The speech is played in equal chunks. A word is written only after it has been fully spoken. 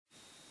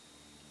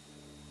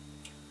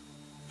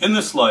In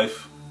this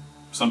life,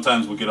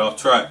 sometimes we get off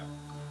track.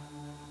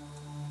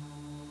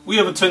 We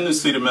have a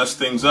tendency to mess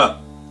things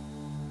up.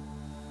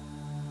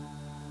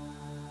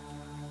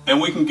 And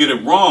we can get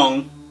it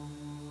wrong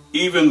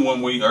even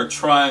when we are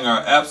trying our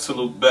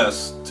absolute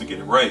best to get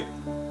it right.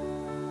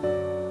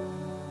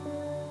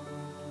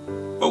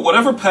 But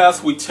whatever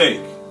path we take,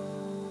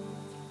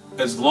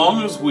 as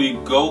long as we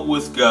go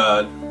with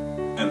God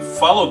and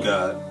follow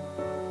God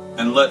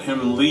and let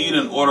Him lead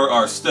and order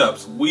our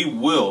steps, we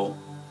will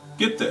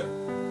get there.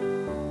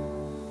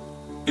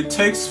 It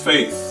takes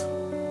faith.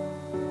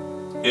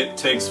 It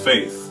takes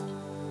faith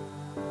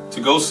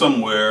to go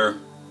somewhere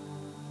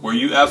where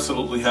you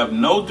absolutely have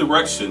no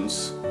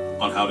directions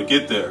on how to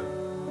get there.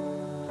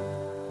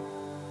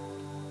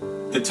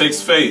 It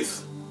takes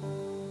faith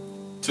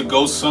to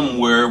go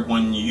somewhere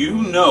when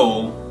you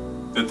know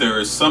that there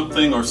is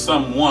something or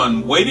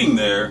someone waiting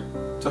there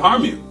to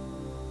harm you.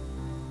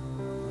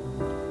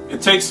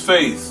 It takes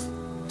faith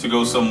to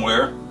go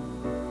somewhere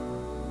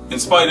in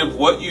spite of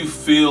what you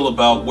feel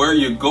about where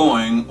you're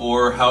going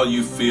or how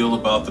you feel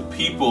about the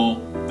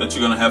people that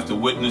you're going to have to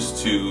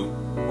witness to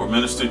or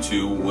minister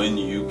to when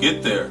you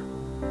get there.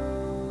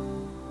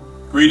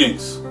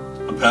 Greetings,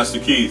 I'm Pastor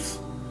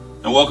Keith,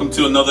 and welcome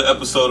to another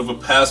episode of A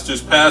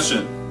Pastor's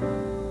Passion.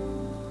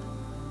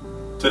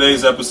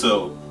 Today's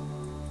episode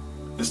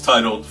is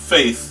titled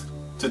Faith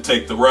to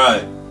Take the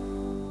Ride.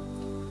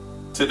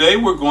 Today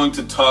we're going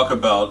to talk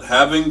about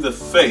having the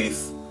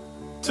faith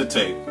to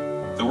take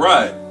the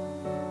ride.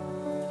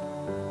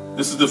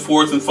 This is the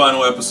fourth and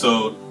final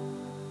episode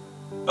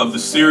of the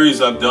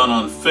series I've done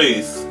on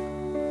faith,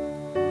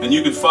 and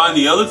you can find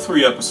the other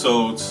 3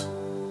 episodes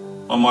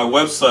on my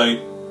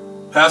website,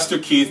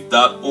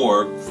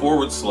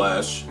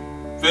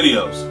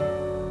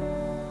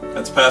 pastorkeith.org/videos.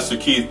 That's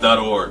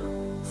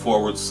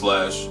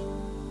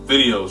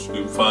pastorkeith.org/videos. You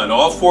can find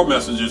all 4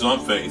 messages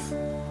on faith,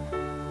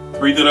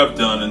 3 that I've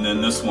done, and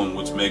then this one,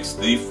 which makes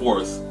the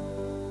 4th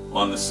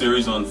on the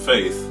series on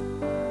faith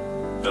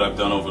that I've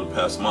done over the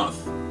past month.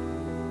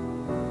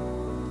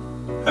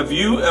 Have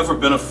you ever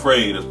been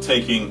afraid of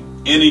taking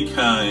any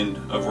kind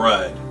of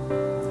ride?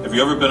 Have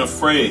you ever been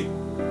afraid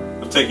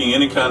of taking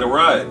any kind of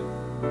ride?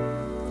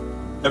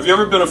 Have you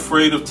ever been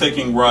afraid of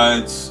taking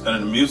rides at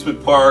an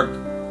amusement park?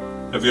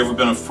 Have you ever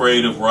been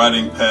afraid of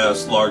riding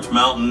past large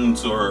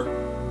mountains or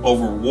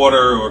over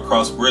water or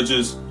across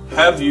bridges?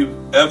 Have you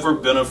ever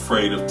been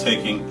afraid of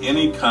taking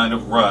any kind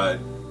of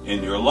ride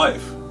in your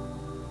life?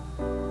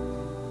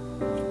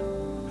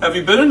 Have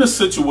you been in a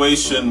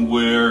situation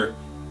where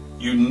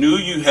you knew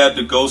you had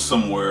to go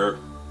somewhere,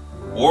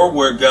 or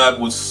where God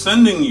was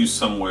sending you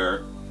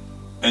somewhere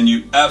and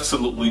you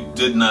absolutely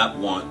did not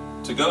want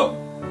to go?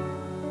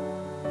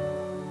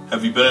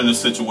 Have you been in a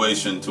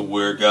situation to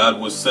where God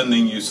was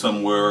sending you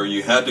somewhere, or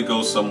you had to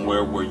go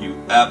somewhere where you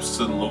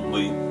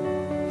absolutely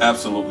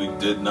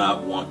did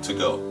not want to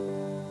go?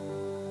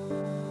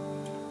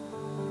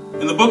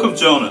 In the book of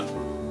Jonah,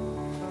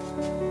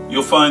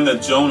 you'll find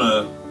that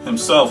Jonah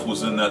himself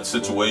was in that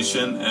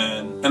situation,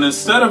 and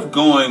instead of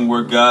going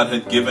where God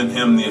had given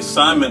him the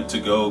assignment to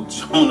go,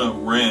 Jonah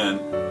ran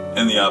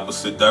in the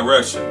opposite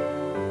direction.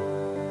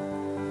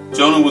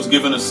 Jonah was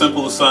given a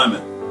simple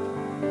assignment: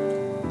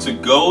 to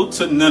go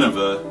to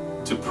Nineveh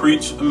to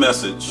preach a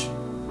message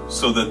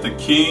so that the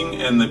king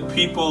and the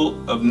people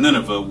of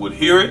Nineveh would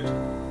hear it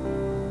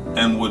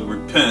and would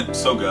repent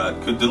so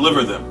God could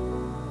deliver them.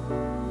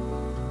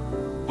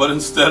 But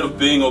instead of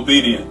being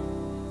obedient,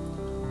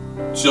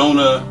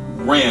 Jonah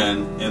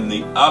ran in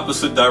the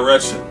opposite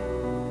direction.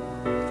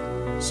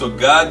 So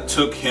God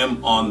took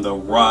him on the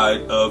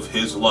ride of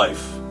his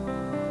life,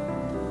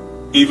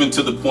 even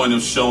to the point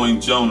of showing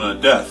Jonah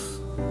death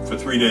for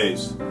 3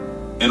 days,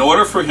 in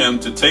order for him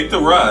to take the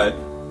ride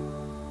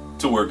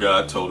to where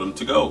God told him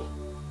to go.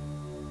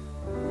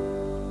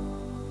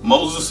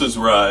 Moses'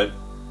 ride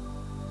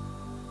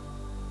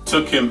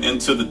took him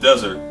into the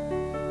desert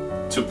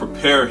to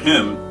prepare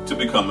him to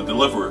become a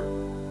deliverer.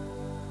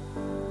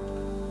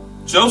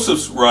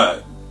 Joseph's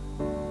ride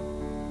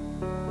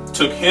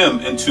took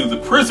him into the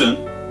prison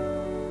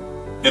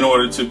in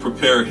order to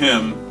prepare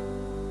him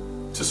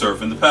to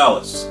serve in the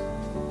palace.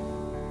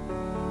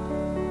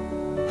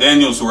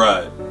 Daniel's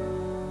ride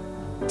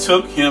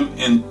took him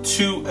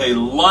into a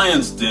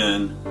lion's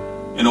den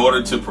in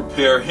order to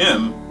prepare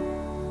him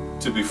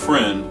to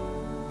befriend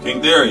King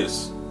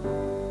Darius.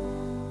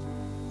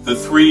 The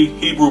 3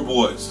 Hebrew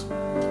boys,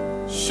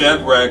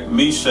 Shadrach,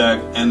 Meshach,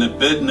 and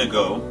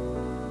Abednego,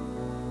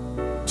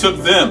 took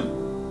them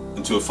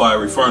into a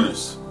fiery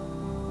furnace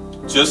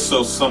just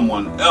so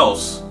someone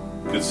else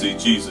could see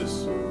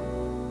Jesus.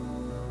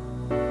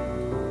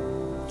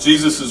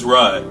 Jesus'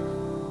 ride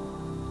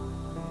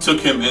took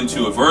him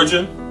into a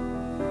virgin,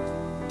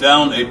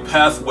 down a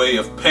pathway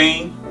of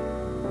pain,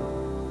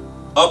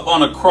 up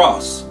on a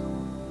cross,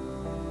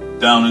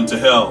 down into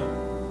hell,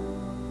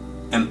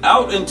 and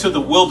out into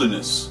the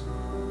wilderness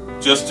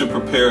just to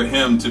prepare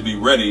him to be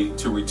ready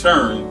to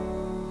return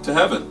to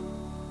heaven.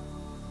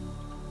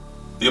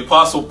 The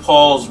Apostle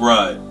Paul's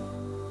ride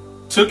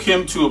took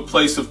him to a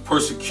place of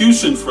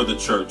persecution for the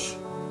church,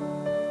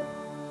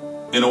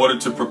 in order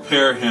to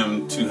prepare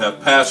him to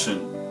have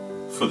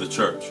passion for the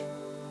church.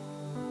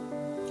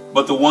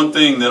 But the one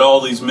thing that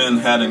all these men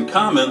had in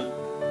common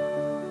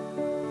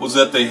was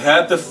that they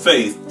had the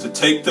faith to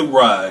take the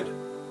ride,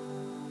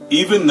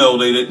 even though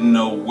they didn't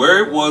know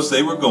where it was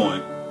they were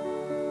going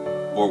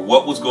or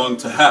what was going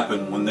to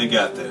happen when they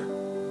got there.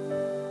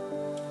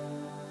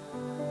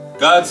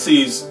 God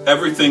sees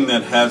everything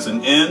that has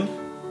an end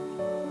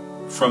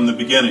from the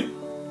beginning,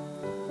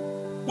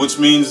 which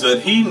means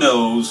that He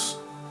knows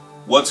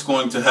what's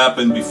going to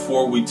happen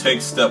before we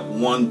take step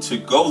one to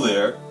go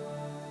there,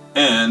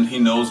 and He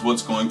knows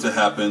what's going to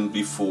happen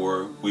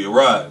before we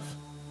arrive.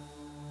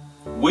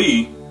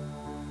 We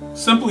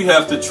simply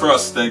have to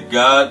trust that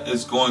God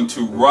is going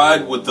to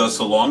ride with us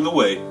along the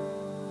way,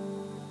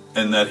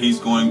 and that He's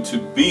going to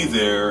be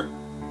there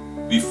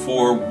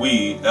before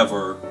we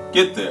ever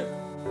get there.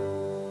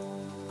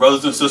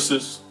 Brothers and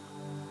sisters,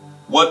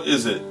 what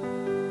is it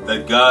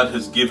that God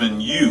has given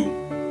you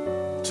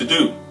to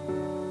do?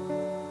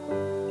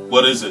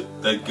 What is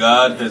it that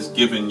God has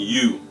given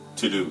you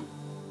to do?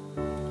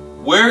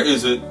 Where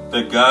is it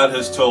that God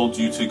has told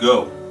you to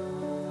go?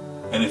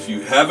 And if you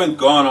haven't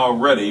gone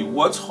already,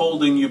 what's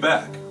holding you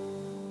back?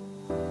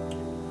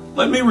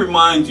 Let me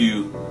remind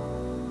you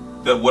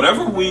that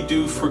whatever we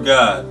do for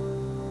God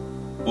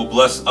will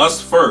bless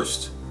us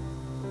first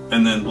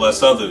and then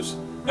bless others.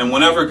 And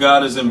whenever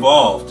God is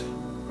involved,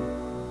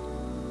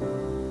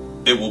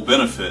 it will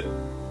benefit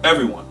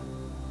everyone.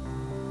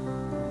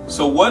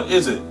 So what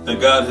is it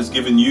that God has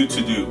given you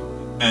to do?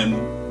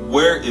 And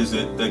where is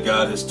it that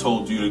God has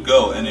told you to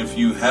go? And if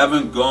you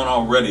haven't gone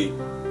already,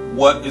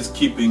 what is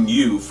keeping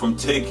you from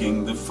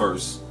taking the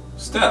first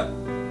step?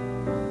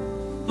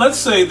 Let's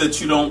say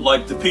that you don't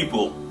like the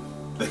people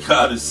that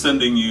God is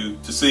sending you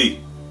to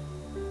see.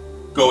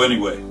 Go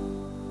anyway.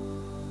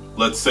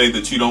 Let's say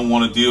that you don't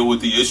want to deal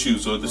with the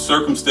issues or the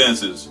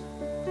circumstances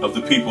of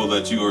the people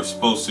that you are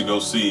supposed to go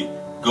see.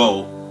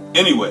 Go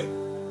anyway.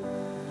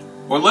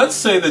 Or let's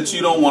say that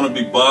you don't want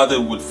to be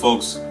bothered with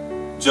folks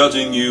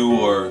judging you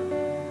or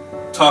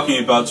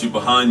talking about you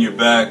behind your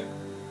back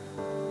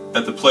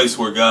at the place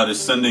where God is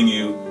sending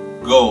you.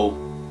 Go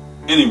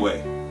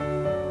anyway.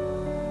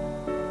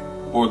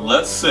 Or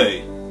let's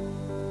say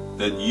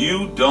that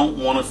you don't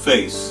want to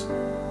face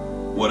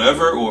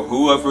whatever or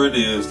whoever it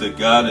is that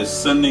God is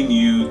sending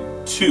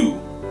you to.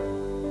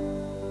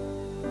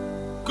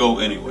 Go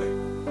anyway.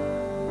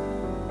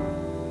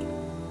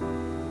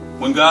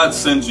 When God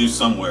sends you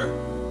somewhere,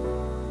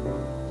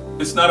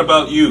 it's not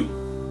about you.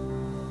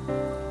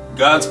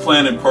 God's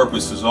plan and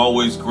purpose is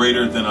always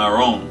greater than our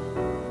own.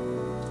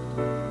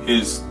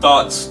 His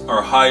thoughts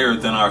are higher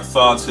than our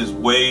thoughts. His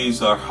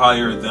ways are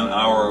higher than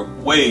our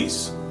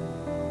ways.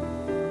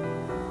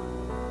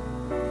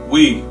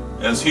 We,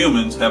 as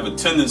humans, have a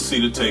tendency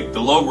to take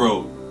the low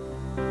road,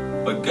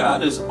 but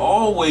God is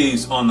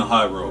always on the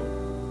high road.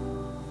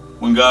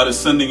 When God is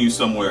sending you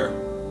somewhere,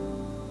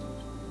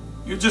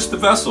 you're just the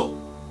vessel.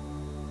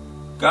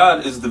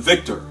 God is the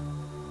victor.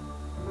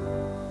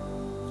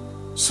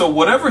 So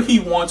whatever He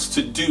wants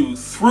to do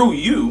through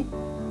you,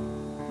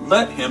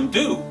 let Him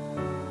do.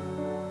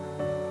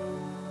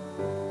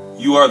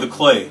 You are the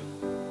clay,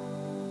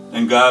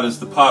 and God is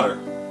the potter.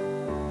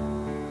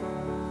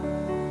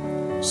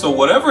 So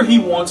whatever He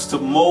wants to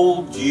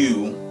mold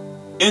you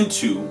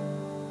into,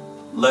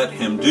 let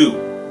Him do.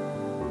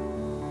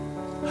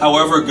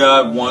 However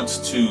God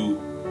wants to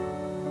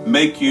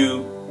make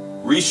you,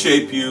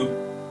 reshape you,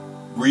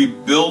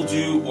 rebuild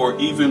you, or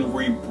even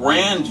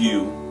rebrand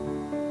you,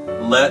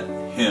 let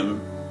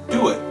Him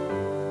do it.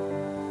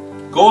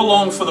 Go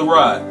along for the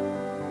ride,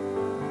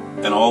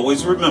 and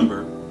always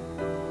remember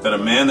that a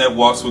man that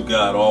walks with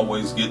God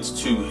always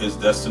gets to his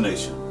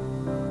destination.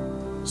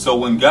 So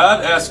when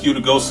God asks you to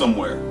go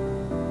somewhere,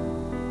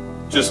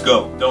 just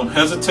go. Don't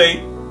hesitate.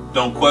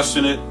 Don't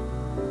question it.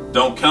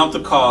 Don't count the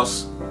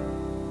costs.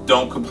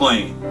 Don't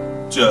complain.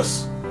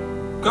 Just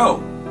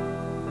go.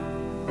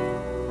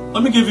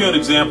 Let me give you an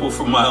example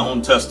from my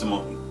own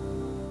testimony.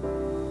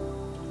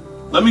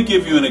 Let me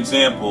give you an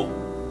example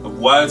of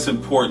why it's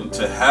important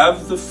to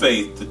have the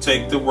faith to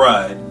take the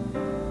ride,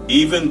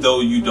 even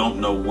though you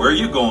don't know where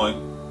you're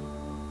going,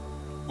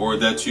 or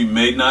that you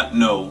may not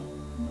know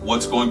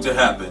what's going to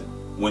happen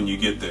when you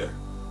get there.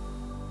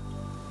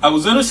 I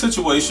was in a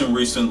situation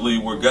recently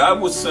where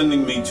God was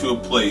sending me to a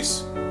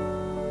place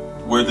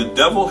where the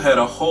devil had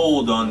a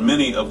hold on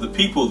many of the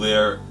people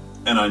there,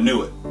 and I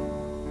knew it.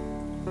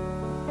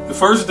 The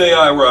first day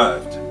I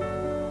arrived,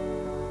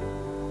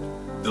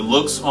 the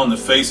looks on the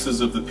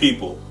faces of the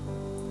people,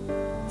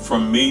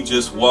 from me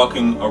just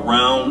walking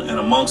around and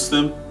amongst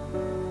them,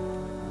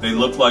 they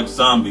looked like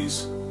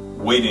zombies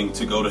waiting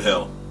to go to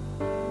hell.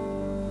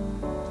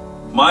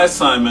 My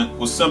assignment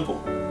was simple.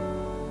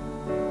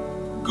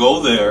 Go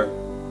there,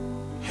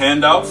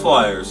 hand out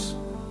flyers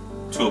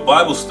to a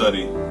Bible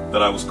study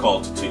that I was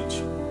called to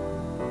teach.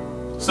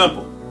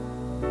 Simple.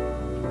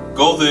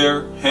 Go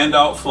there, hand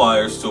out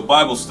flyers to a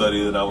Bible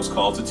study that I was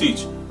called to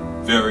teach.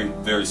 Very,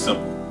 very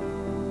simple.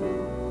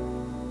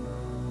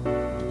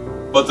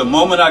 But the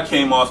moment I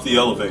came off the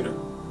elevator,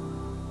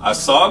 I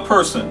saw a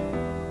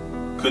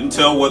person, couldn't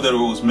tell whether it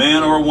was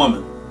man or a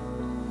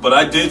woman, but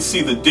I did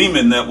see the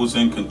demon that was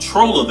in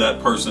control of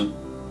that person.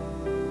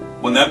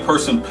 When that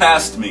person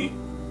passed me,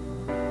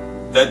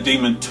 that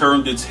demon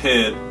turned its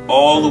head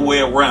all the way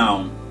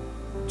around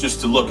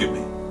just to look at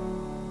me.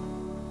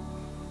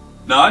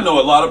 Now, I know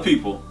a lot of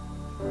people,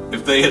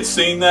 if they had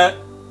seen that,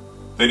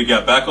 they'd have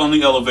got back on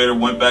the elevator,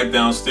 went back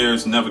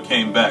downstairs, and never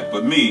came back.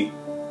 But me,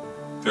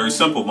 very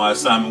simple. My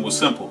assignment was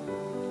simple.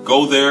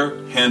 Go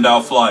there, hand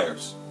out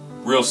flyers.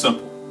 Real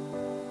simple.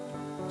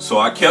 So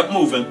I kept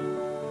moving,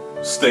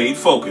 stayed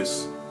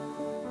focused,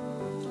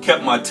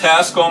 kept my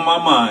task on my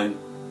mind,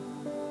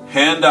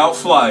 hand out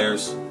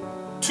flyers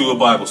to a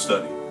Bible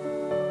study.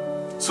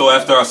 So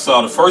after I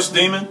saw the first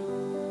demon,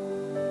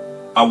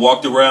 I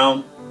walked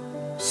around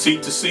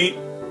seat to seat,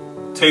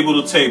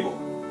 table to table,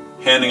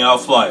 handing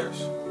out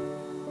flyers.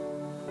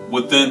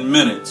 Within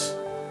minutes,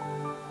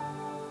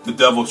 the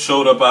devil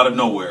showed up out of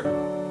nowhere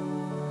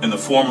in the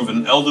form of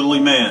an elderly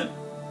man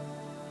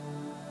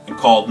and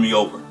called me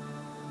over.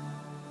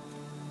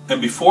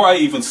 And before I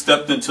even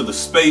stepped into the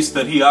space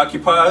that he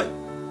occupied,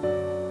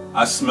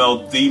 I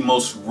smelled the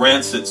most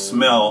rancid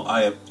smell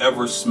I have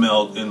ever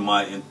smelled in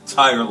my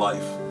entire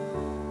life.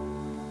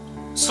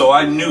 So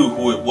I knew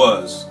who it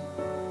was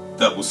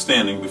that was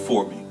standing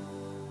before me.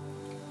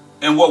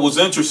 And what was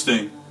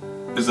interesting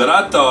is that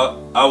I thought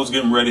I was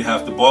getting ready to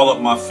have to ball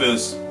up my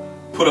fists,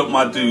 put up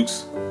my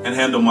dukes, and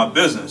handle my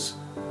business.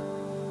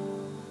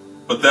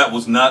 But that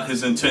was not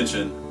his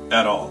intention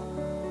at all.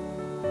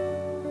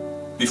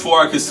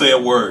 Before I could say a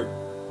word,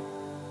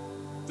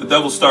 the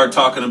devil started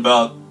talking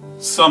about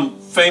some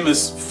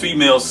famous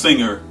female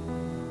singer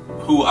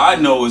who I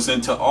know is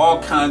into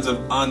all kinds of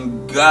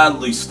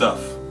ungodly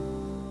stuff.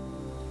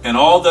 And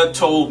all that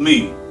told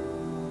me,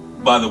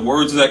 by the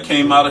words that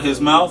came out of his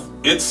mouth,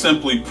 it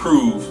simply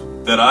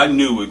proved that I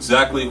knew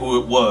exactly who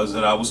it was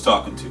that I was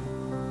talking to.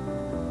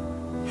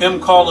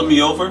 Him calling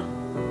me over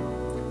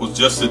was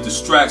just a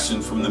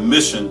distraction from the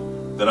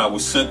mission that I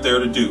was sent there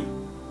to do.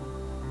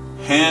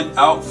 Hand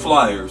out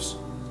flyers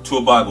to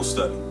a Bible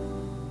study.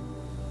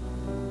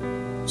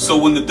 So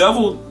when the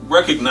devil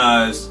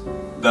recognized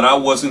that I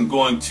wasn't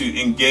going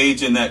to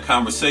engage in that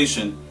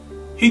conversation,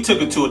 he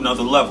took it to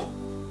another level.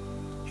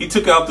 He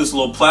took out this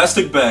little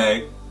plastic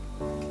bag,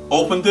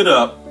 opened it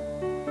up,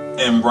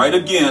 and right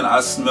again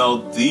I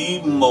smelled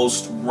the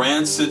most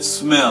rancid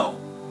smell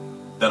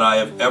that I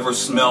have ever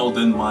smelled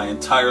in my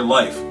entire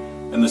life.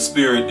 And the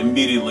Spirit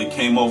immediately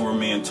came over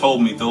me and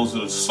told me those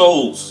are the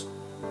souls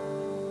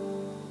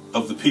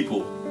of the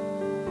people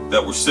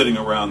that were sitting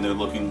around there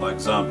looking like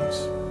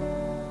zombies.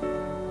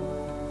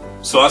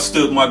 So I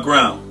stood my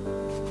ground,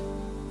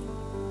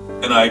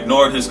 and I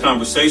ignored his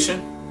conversation,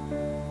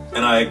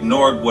 and I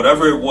ignored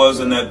whatever it was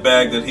in that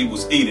bag that he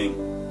was eating,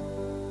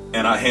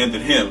 and I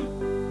handed him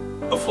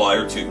a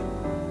flyer too.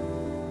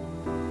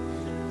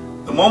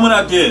 The moment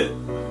I did,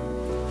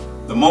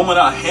 the moment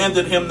I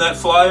handed him that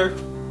flyer,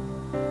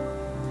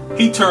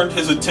 he turned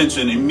his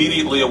attention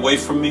immediately away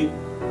from me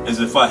as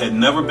if I had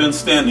never been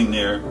standing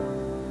there,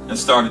 and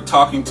started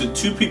talking to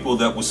two people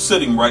that were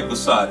sitting right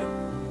beside him.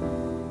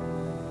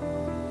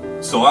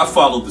 So I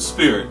followed the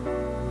Spirit,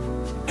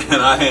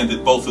 and I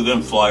handed both of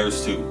them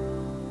flyers too.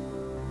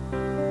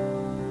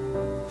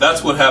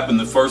 That's what happened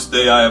the first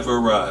day I ever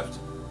arrived.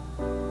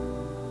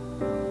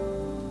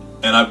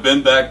 And I've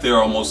been back there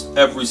almost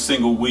every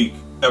single week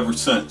ever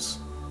since.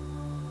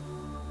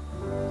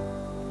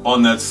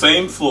 On that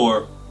same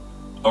floor,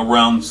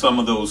 around some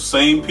of those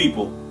same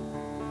people,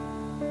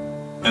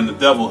 and the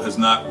devil has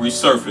not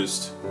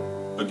resurfaced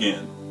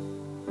again.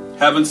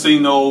 Haven't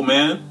seen the old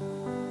man,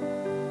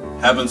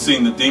 haven't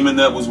seen the demon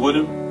that was with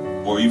him,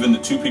 or even the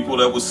two people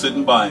that was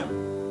sitting by him.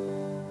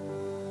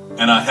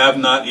 And I have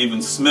not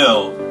even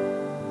smelled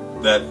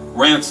that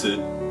rancid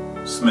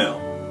smell.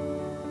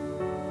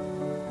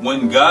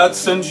 When God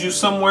sends you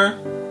somewhere,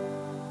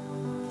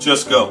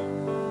 just go.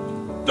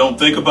 Don't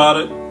think about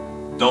it.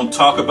 Don't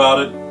talk about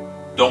it.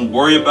 Don't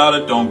worry about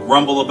it. Don't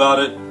grumble about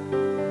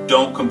it.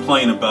 Don't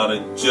complain about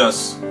it.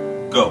 Just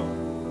go.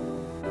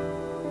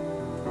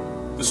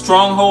 The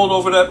stronghold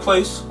over that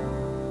place,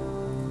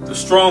 the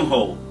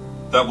stronghold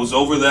that was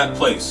over that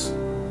place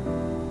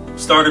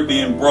started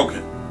being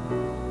broken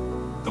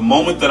the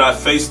moment that I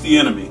faced the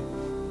enemy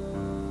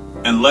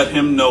and let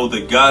him know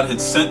that God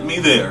had sent me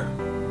there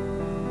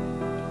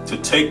to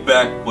take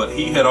back what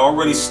he had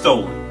already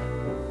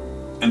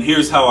stolen. And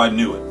here's how I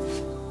knew it.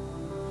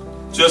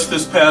 Just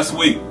this past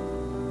week,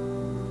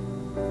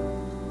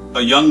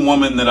 a young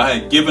woman that I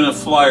had given a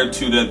flyer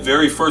to that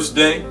very first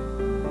day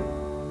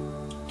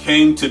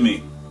came to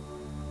me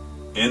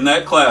in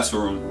that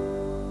classroom,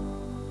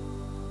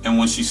 and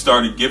when she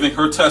started giving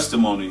her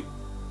testimony,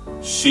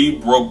 she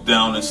broke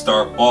down and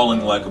started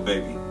bawling like a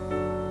baby.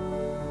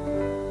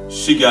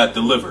 She got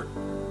delivered.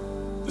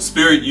 The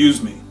Spirit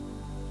used me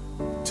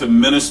to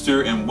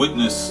minister and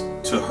witness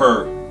to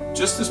her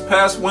just this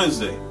past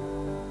Wednesday.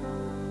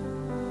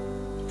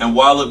 And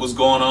while it was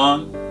going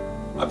on,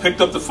 I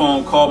picked up the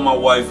phone, called my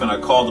wife, and I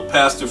called a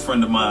pastor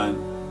friend of mine,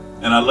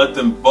 and I let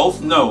them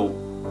both know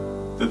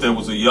that there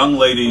was a young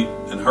lady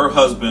and her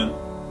husband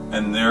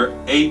and their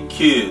 8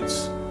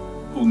 kids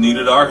who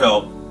needed our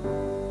help,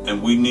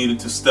 and we needed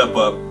to step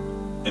up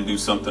and do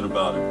something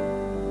about it.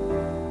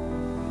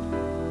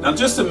 Now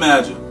just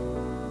imagine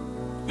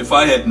if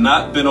I had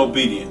not been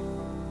obedient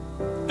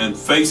and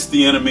faced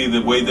the enemy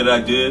the way that I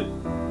did,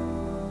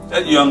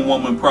 that young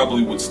woman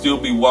probably would still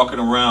be walking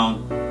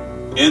around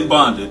in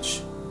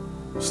bondage,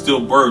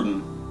 still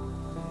burdened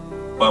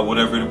by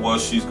whatever it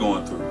was she's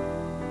going through.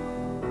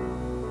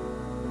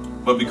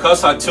 But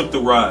because I took the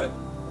ride,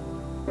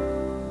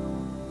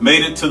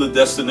 made it to the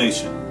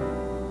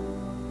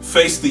destination,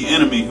 faced the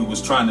enemy who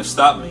was trying to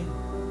stop me,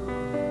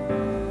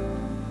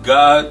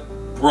 God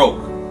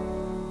broke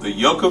the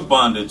yoke of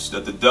bondage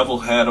that the devil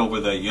had over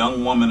that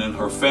young woman and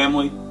her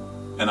family,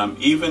 and I'm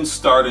even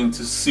starting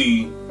to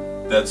see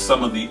that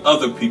some of the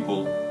other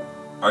people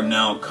are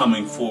now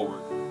coming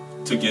forward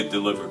to get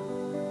delivered.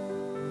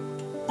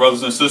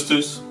 Brothers and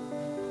sisters,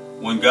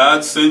 when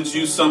God sends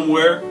you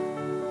somewhere,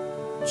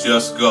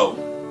 just go.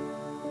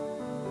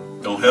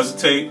 Don't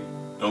hesitate,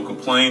 don't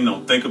complain,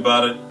 don't think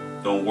about it,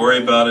 don't worry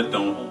about it,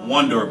 don't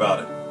wonder about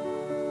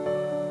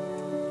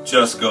it.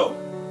 Just go.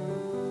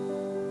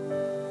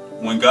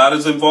 When God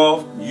is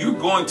involved, you're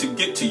going to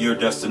get to your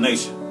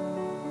destination,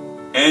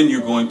 and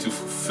you're going to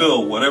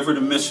fulfill whatever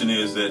the mission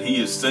is that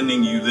He is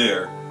sending you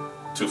there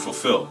to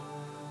fulfill.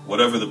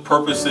 Whatever the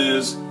purpose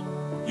is,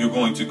 you're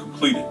going to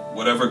complete it.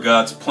 Whatever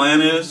God's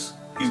plan is,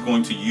 He's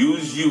going to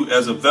use you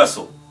as a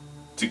vessel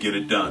to get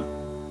it done.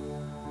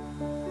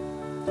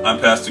 I'm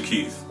Pastor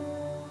Keith,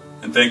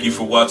 and thank you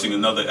for watching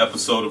another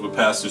episode of A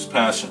Pastor's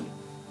Passion.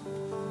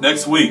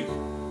 Next week,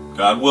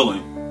 God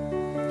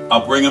willing,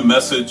 I'll bring a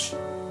message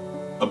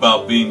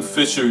about being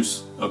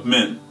fishers of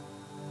men.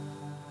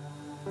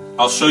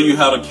 I'll show you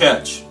how to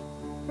catch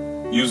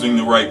using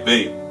the right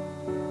bait.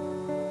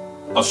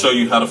 I'll show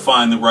you how to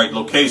find the right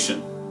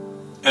location,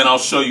 and I'll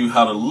show you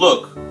how to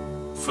look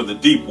for the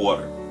deep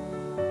water.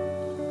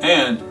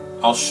 And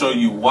I'll show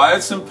you why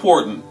it's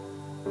important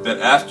that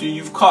after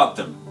you've caught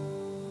them,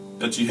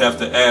 that you have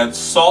to add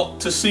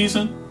salt to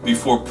season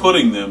before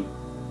putting them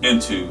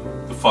into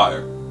the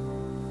fire.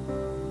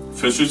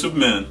 Fishers of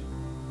Men,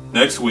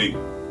 next week.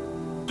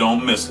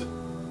 Don't miss it.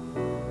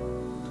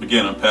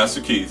 Again, I'm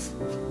Pastor Keith.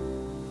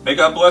 May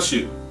God bless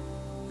you,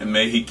 and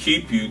may He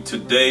keep you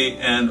today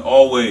and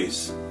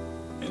always.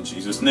 In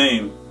Jesus'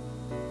 name,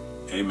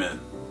 amen.